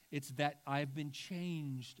controlling? It's that I've been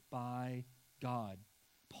changed by God.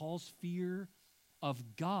 Paul's fear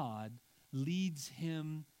of God leads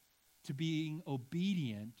him to being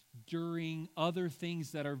obedient during other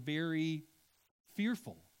things that are very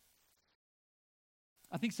fearful.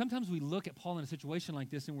 I think sometimes we look at Paul in a situation like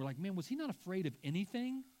this and we're like, man, was he not afraid of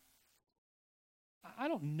anything? I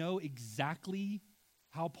don't know exactly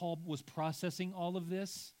how Paul was processing all of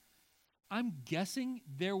this. I'm guessing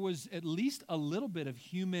there was at least a little bit of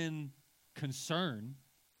human concern.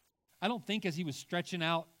 I don't think as he was stretching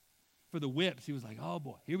out for the whips, he was like, oh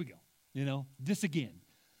boy, here we go. This again.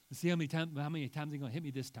 Let's see how many times he's going to hit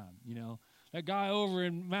me this time, That guy over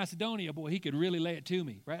in Macedonia, boy, he could really lay it to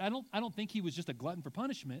me, right? I don't think he was just a glutton for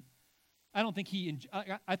punishment. I think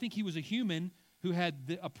he was a human who had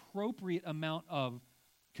the appropriate amount of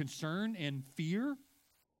concern and fear.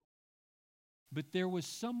 But there was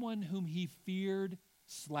someone whom he feared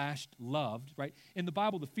 / loved, right? In the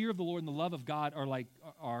Bible, the fear of the Lord and the love of God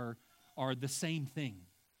are the same thing.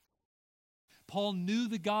 Paul knew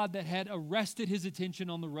the God that had arrested his attention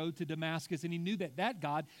on the road to Damascus, and he knew that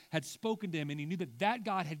God had spoken to him, and he knew that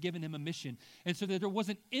God had given him a mission. And so that there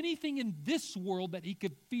wasn't anything in this world that he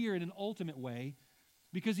could fear in an ultimate way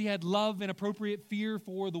because he had love and appropriate fear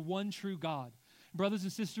for the one true God. Brothers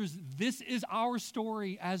and sisters, this is our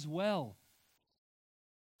story as well.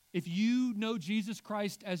 If you know Jesus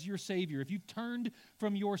Christ as your Savior, if you've turned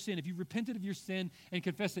from your sin, if you've repented of your sin and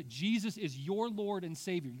confessed that Jesus is your Lord and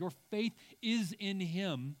Savior, your faith is in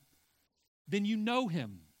Him, then you know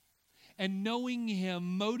Him. And knowing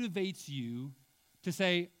Him motivates you to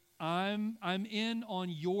say, I'm in on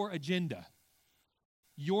your agenda.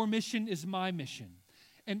 Your mission is my mission.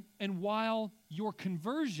 And while your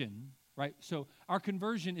conversion, right, so our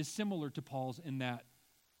conversion is similar to Paul's in that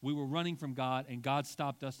We were running from God, and God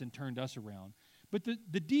stopped us and turned us around. But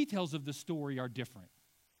the details of the story are different,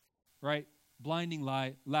 right? Blinding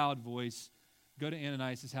light, loud voice, go to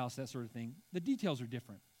Ananias' house, that sort of thing. The details are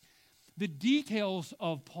different. The details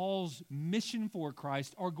of Paul's mission for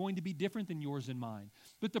Christ are going to be different than yours and mine.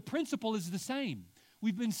 But the principle is the same.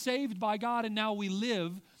 We've been saved by God, and now we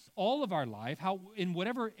live all of our life, in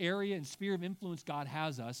whatever area and sphere of influence God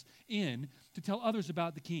has us in, to tell others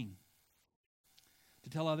about the King, to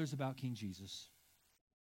tell others about King Jesus.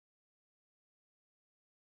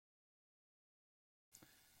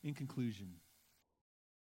 In conclusion,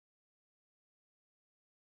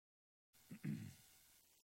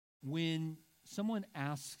 when someone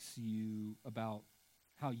asks you about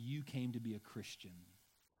how you came to be a Christian,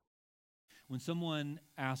 when someone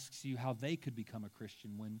asks you how they could become a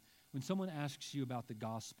Christian, when someone asks you about the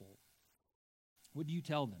gospel, what do you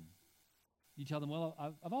tell them? You tell them, well,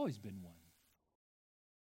 I've always been one.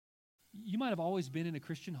 You might have always been in a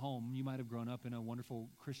Christian home. You might have grown up in a wonderful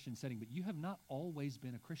Christian setting, but you have not always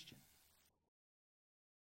been a Christian.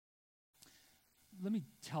 Let me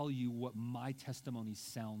tell you what my testimony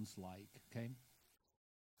sounds like, okay?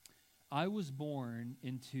 I was born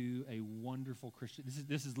into a wonderful Christian.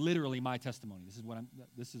 This is literally my testimony.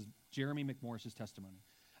 This is Jeremy McMorris' testimony.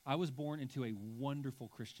 I was born into a wonderful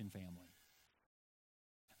Christian family.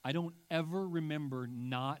 I don't ever remember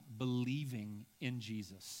not believing in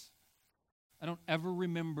Jesus. I don't ever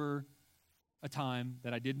remember a time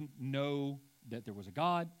that I didn't know that there was a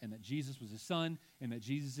God and that Jesus was his son and that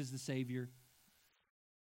Jesus is the Savior.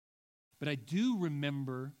 But I do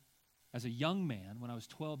remember as a young man, when I was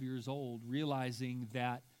 12 years old, realizing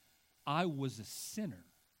that I was a sinner.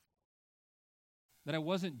 That I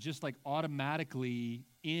wasn't just like automatically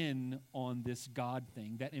in on this God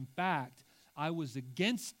thing. That in fact, I was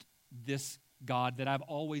against this God that I've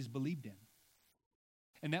always believed in.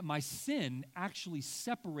 And that my sin actually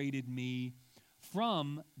separated me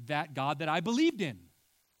from that God that I believed in.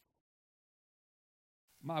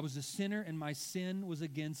 I was a sinner and my sin was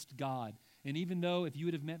against God. And even though if you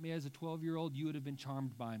would have met me as a 12-year-old, you would have been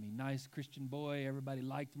charmed by me. Nice Christian boy, everybody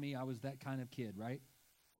liked me. I was that kind of kid, right?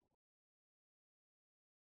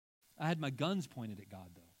 I had my guns pointed at God,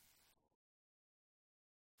 though.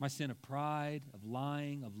 My sin of pride, of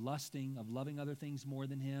lying, of lusting, of loving other things more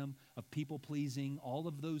than him, of people-pleasing, all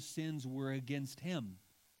of those sins were against him.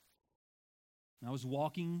 And I was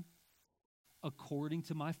walking according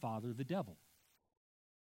to my father, the devil.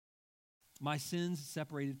 My sins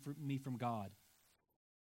separated me from God.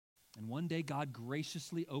 And one day, God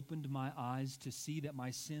graciously opened my eyes to see that my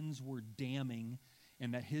sins were damning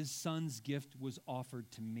and that his son's gift was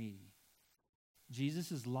offered to me.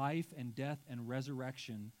 Jesus' life and death and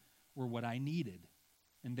resurrection were what I needed,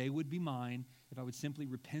 and they would be mine if I would simply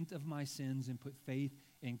repent of my sins and put faith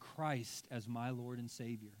in Christ as my Lord and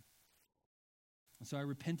Savior. And so I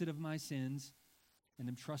repented of my sins and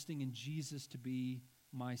am trusting in Jesus to be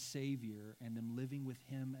my Savior and am living with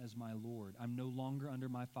him as my Lord. I'm no longer under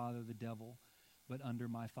my father, the devil, but under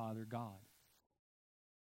my Father, God.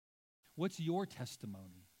 What's your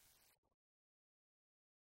testimony?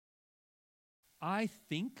 I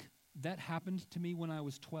think that happened to me when I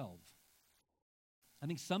was 12. I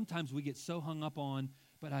think sometimes we get so hung up on,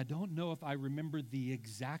 but I don't know if I remember the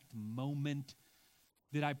exact moment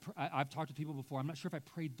that I've talked to people before. I'm not sure if I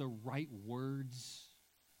prayed the right words.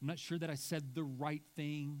 I'm not sure that I said the right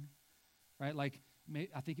thing, right? Like,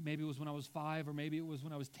 I think maybe it was when I was 5, or maybe it was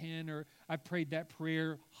when I was 10, or I prayed that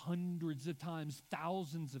prayer hundreds of times,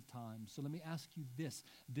 thousands of times. So let me ask you this.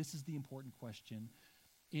 This is the important question.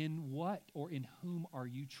 In what or in whom are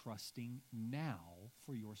you trusting now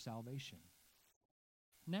for your salvation?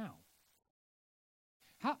 Now.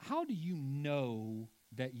 How do you know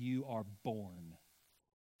that you are born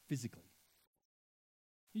physically?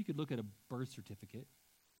 You could look at a birth certificate.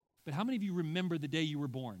 But how many of you remember the day you were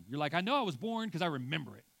born? You're like, I know I was born because I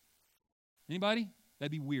remember it. Anybody?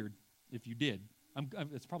 That'd be weird if you did.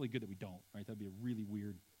 It's probably good that we don't, right? That'd be a really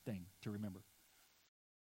weird thing to remember.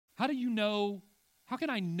 How do you know, how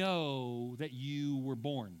can I know that you were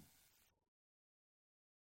born?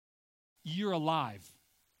 You're alive.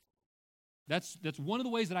 That's one of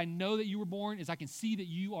the ways that I know that you were born is I can see that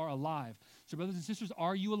you are alive. So brothers and sisters,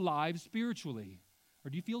 are you alive spiritually?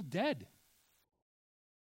 Or do you feel dead?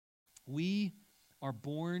 We are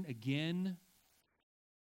born again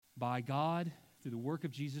by God through the work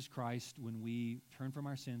of Jesus Christ when we turn from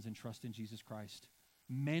our sins and trust in Jesus Christ.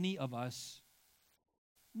 Many of us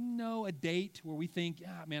know a date where we think,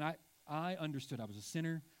 I understood I was a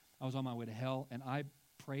sinner, I was on my way to hell, and I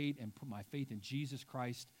prayed and put my faith in Jesus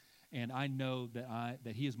Christ, and I know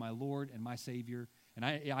that he is my Lord and my Savior,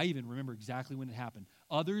 And I even remember exactly when it happened.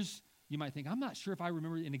 Others, you might think, I'm not sure if I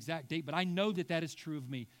remember an exact date, but I know that that is true of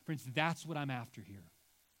me. Friends, that's what I'm after here.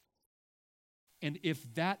 And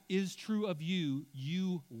if that is true of you,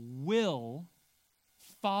 you will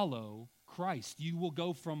follow Christ. You will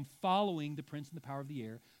go from following the prince and the power of the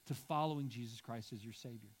air to following Jesus Christ as your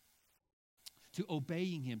Savior, to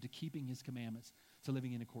obeying him, to keeping his commandments, to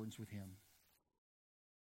living in accordance with him.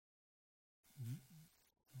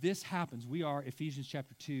 This happens. We are, Ephesians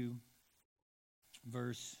chapter 2,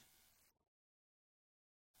 verse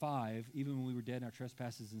 5, even when we were dead in our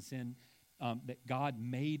trespasses and sin, that God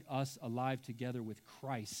made us alive together with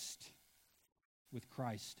Christ. With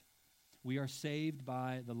Christ. We are saved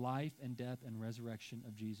by the life and death and resurrection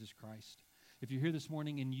of Jesus Christ. If you're here this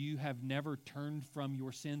morning and you have never turned from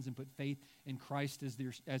your sins and put faith in Christ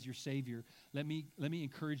as your Savior, let me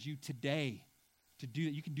encourage you today to do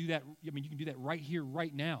that. You can do that. You can do that right here,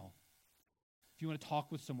 right now. If you want to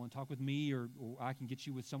talk with someone, talk with me, or I can get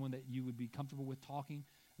you with someone that you would be comfortable with talking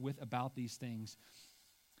with about these things.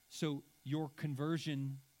 So your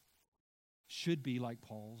conversion should be like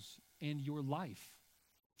Paul's, and your life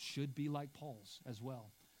should be like Paul's as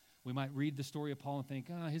well. We might read the story of Paul and think,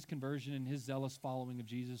 his conversion and his zealous following of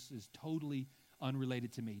Jesus is totally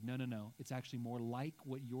unrelated to me. No. It's actually more like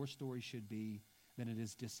what your story should be than it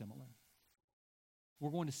is dissimilar. We're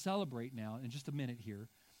going to celebrate now, in just a minute here,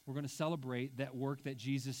 we're going to celebrate that work that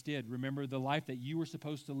Jesus did. Remember the life that you were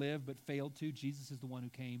supposed to live but failed to? Jesus is the one who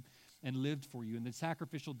came and lived for you. And the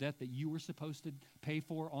sacrificial death that you were supposed to pay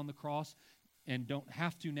for on the cross and don't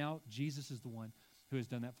have to now, Jesus is the one who has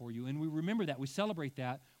done that for you. And we remember that. We celebrate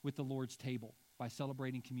that with the Lord's table by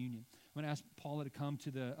celebrating communion. I'm going to ask Paula to come to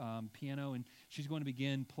the piano, and she's going to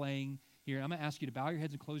begin playing here. I'm going to ask you to bow your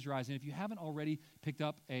heads and close your eyes. And if you haven't already picked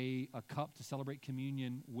up a cup to celebrate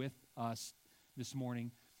communion with us this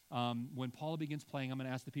morning, when Paula begins playing, I'm going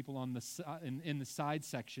to ask the people on in the side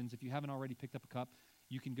sections, if you haven't already picked up a cup,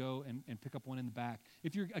 you can go and pick up one in the back.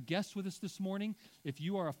 If you're a guest with us this morning, if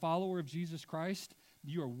you are a follower of Jesus Christ,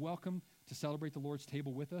 you are welcome to celebrate the Lord's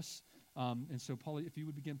table with us. And so, Paula, if you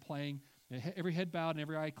would begin playing, every head bowed and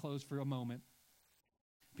every eye closed for a moment.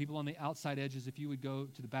 People on the outside edges, if you would go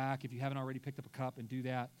to the back, if you haven't already picked up a cup, and do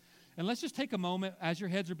that. And let's just take a moment as your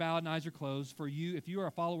heads are bowed and eyes are closed for you, if you are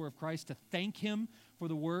a follower of Christ, to thank him for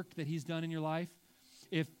the work that he's done in your life.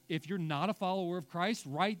 If you're not a follower of Christ,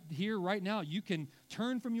 right here, right now, you can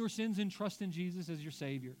turn from your sins and trust in Jesus as your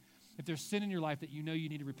Savior. If there's sin in your life that you know you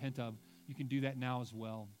need to repent of, you can do that now as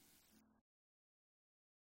well.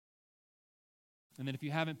 And then if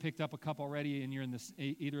you haven't picked up a cup already and you're in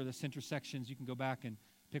either of the center sections, you can go back and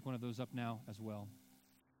pick one of those up now as well.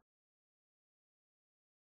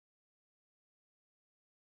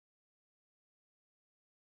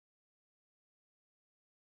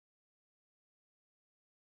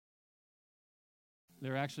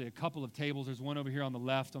 There are actually a couple of tables. There's one over here on the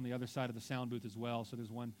left on the other side of the sound booth as well. So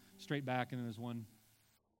there's one straight back and then there's one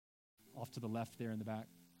off to the left there in the back.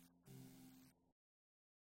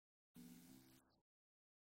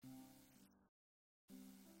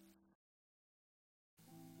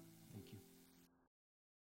 Thank you.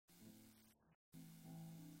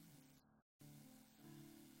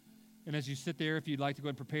 And as you sit there, if you'd like to go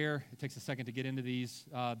and prepare, it takes a second to get into these.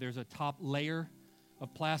 There's a top layer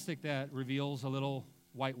of plastic that reveals a little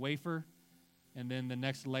white wafer, and then the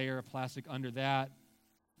next layer of plastic under that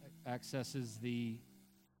accesses the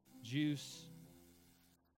juice.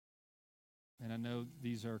 And I know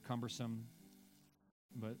these are cumbersome,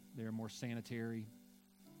 but they're more sanitary.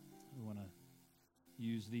 We want to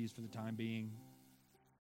use these for the time being.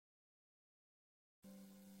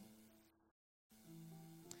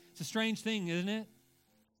 It's a strange thing, isn't it?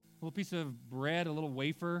 A little piece of bread, a little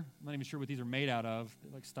wafer. I'm not even sure what these are made out of.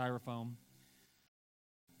 They're like styrofoam.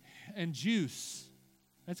 And juice.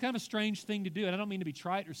 That's kind of a strange thing to do. And I don't mean to be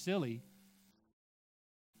trite or silly.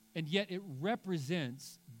 And yet it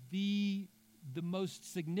represents the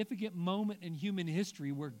most significant moment in human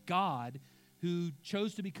history where God, who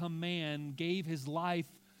chose to become man, gave his life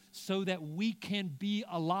so that we can be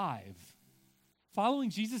alive.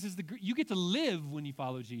 Following Jesus is you get to live when you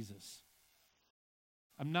follow Jesus.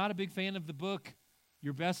 I'm not a big fan of the book,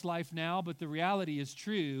 Your Best Life Now, but the reality is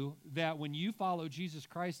true that when you follow Jesus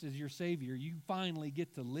Christ as your Savior, you finally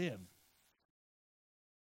get to live.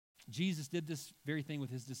 Jesus did this very thing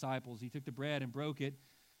with his disciples. He took the bread and broke it,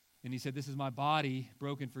 and he said, "This is my body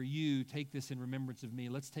broken for you. Take this in remembrance of me."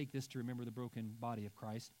 Let's take this to remember the broken body of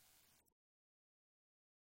Christ.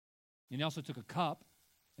 And he also took a cup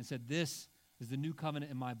and said, "This is the new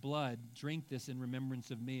covenant in my blood. Drink this in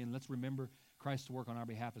remembrance of me." And let's remember Christ's work on our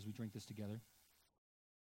behalf as we drink this together.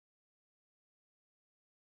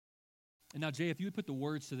 And now, Jay, if you would put the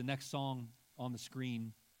words to the next song on the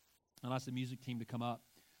screen, and ask the music team to come up,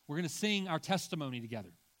 we're going to sing our testimony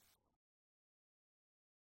together.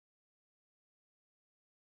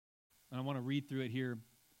 And I want to read through it here.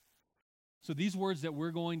 So these words that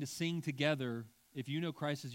we're going to sing together, if you know Christ as